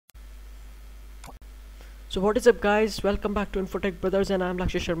So what is up, guys? Welcome back to Infotech Brothers, and I'm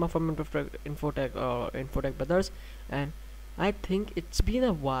Lakshya Sharma from Infotech Brothers. And I think it's been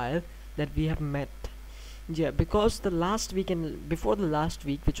a while that we have met. Yeah, because the last week and before the last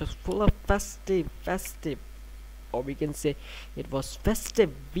week, which was full of festive, or we can say it was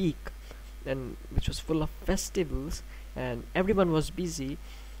festive week, and which was full of festivals, and everyone was busy,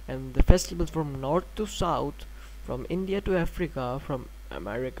 and the festivals from north to south, from India to Africa, from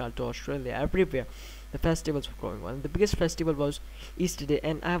America to Australia, everywhere the festivals were going on. The biggest festival was Easter Day,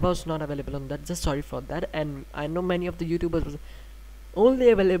 and I was not available on that. Just sorry for that. And I know many of the YouTubers was only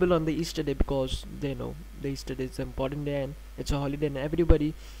available on the Easter Day because they know the Easter Day is an important day and it's a holiday, and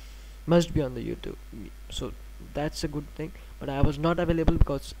everybody must be on the YouTube. So that's a good thing. But I was not available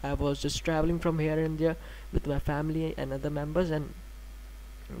because I was just traveling from here and there with my family and other members, and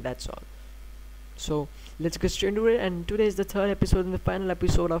that's all. So let's get straight into it. And today is the third episode and the final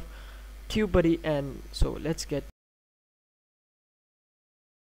episode of TubeBuddy, and so let's get.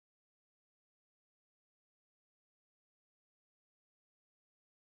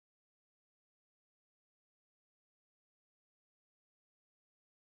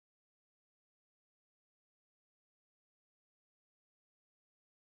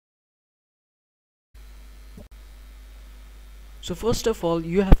 So first of all,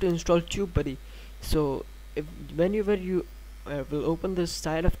 you have to install TubeBuddy. So if whenever you will open this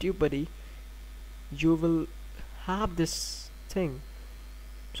side of TubeBuddy, you will have this thing.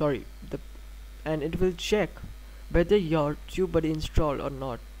 Sorry, the and it will check whether your TubeBuddy installed or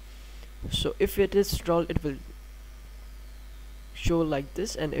not. So if it is installed, it will show like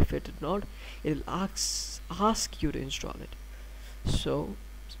this, and if it is not, it will ask you to install it. So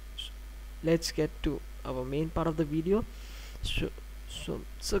let's get to our main part of the video.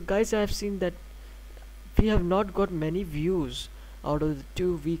 So guys, I have seen that we have not got many views out of the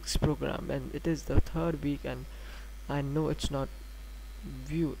 2 weeks program, and it is the third week, and I know it's not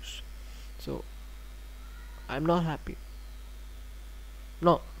views, so I'm not happy.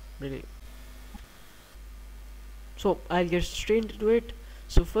 No, really. So I'll get straight into it.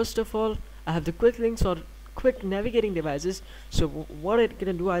 So first of all, I have the quick links or quick navigating devices. So what it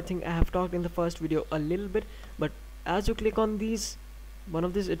can do, I think I have talked in the first video a little bit, but as you click on these, one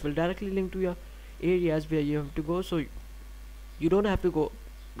of these, it will directly link to your areas where you have to go. So you don't have to go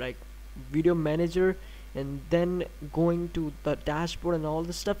like video manager and then going to the dashboard and all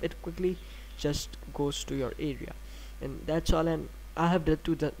this stuff. It quickly just goes to your area, and that's all. And I have done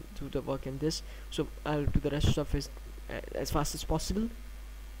to the work in this, so I'll do the rest of it as fast as possible.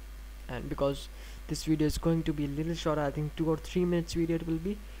 And because this video is going to be a little short, I think 2 or 3 minutes video it will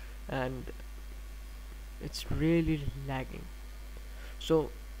be, and it's really lagging.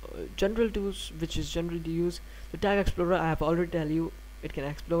 So general tools which is generally used, the tag explorer, I have already tell you it can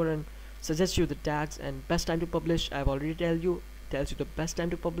explore and suggest you the tags. And best time to publish, I have already tells you the best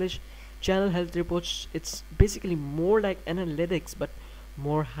time to publish. Channel health reports, it's basically more like analytics but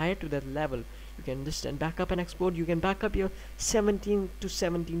more higher to that level. You can just back up and export. You can back up your 17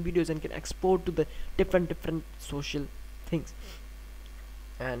 videos and can export to the different social things.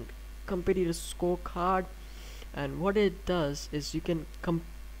 And competitor scorecard, and what it does is you can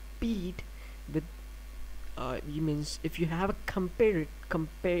compete with you means if you have a competitor,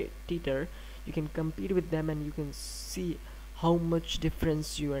 you can compete with them, and you can see how much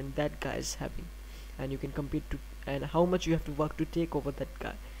difference you and that guy is having, and you can compete to, and how much you have to work to take over that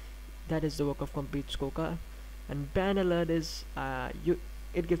guy. That is the work of compete scorecard. And ban alert is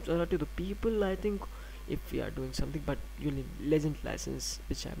it gives alert to the people, I think, if we are doing something, but you need legend license,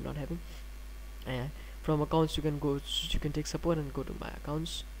 which I'm not having. From accounts, you can take support and go to my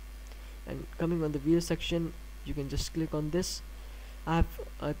accounts. And coming on the video section, you can just click on this. I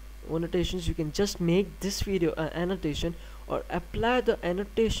have annotations. You can just make this video an annotation or apply the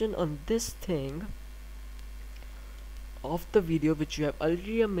annotation on this thing of the video which you have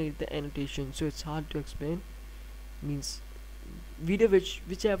already made the annotation. So it's hard to explain. Means video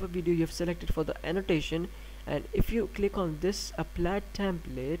whichever video you have selected for the annotation, and if you click on this apply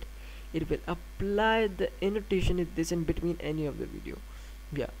template, it will apply the annotation if this in between any of the video.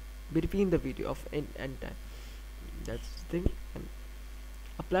 Yeah, between the video of any time. That's the thing. And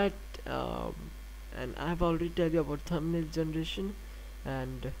apply it, and I have already tell you about thumbnail generation,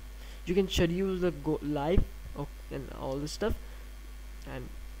 and you can schedule the go live and all this stuff. And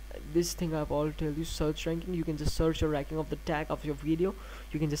this thing I've already tell you, search ranking. You can just search your ranking of the tag of your video.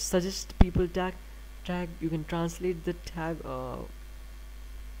 You can just suggest people tag. You can translate the tag.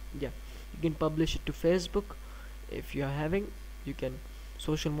 Yeah, you can publish it to Facebook if you are having. You can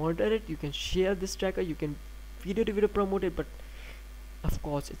social monitor it. You can share this tracker. You can video to video promote it, but of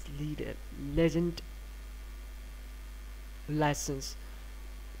course it's legend license,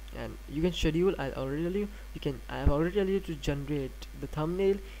 and you can schedule. I have already told you to generate the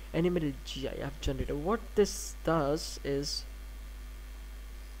thumbnail, animated GIF generator. What this does is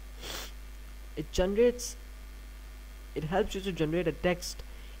it generates it helps you to generate a text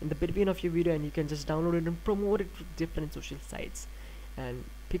in the between of your video, and you can just download it and promote it to different social sites and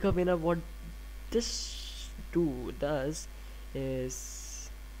pick a winner. What this does is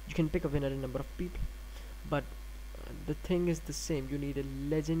you can pick a winner, a number of people, but the thing is the same. You need a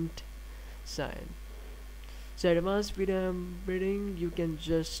legend sign. So advanced video embedding, you can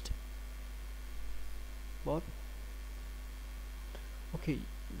just what okay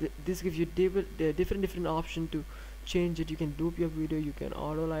this gives you different option to change it. You can loop your video, you can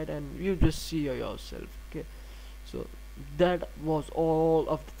auto light, and you just see yourself. Okay, so that was all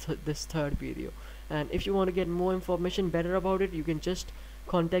of this third video, and if you want to get more information better about it, you can just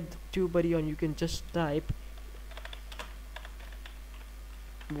contact TubeBuddy, and you can just type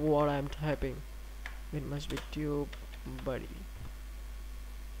what I'm typing. It must be TubeBuddy.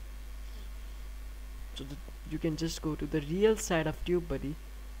 So you can just go to the real side of TubeBuddy,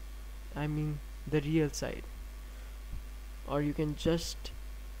 I mean the real side, or you can just,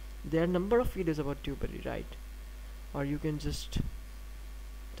 there are number of videos about TubeBuddy, right? Or you can just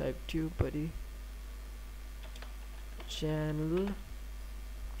type TubeBuddy channel.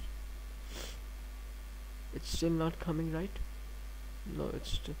 It's still not coming, right? No,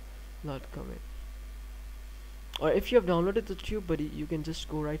 it's still not coming. Or if you have downloaded the TubeBuddy, you can just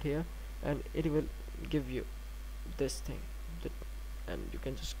go right here and it will give you this thing, and you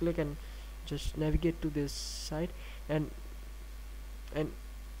can just click and just navigate to this site. And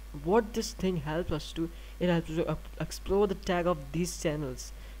what this thing helps us to, it helps us to explore the tag of these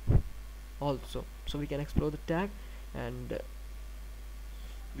channels also. So we can explore the tag, and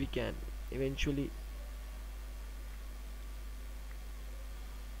we can eventually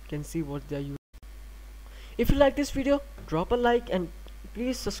can see what they are using. If you like this video, drop a like and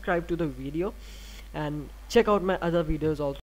please subscribe to the video and check out my other videos also.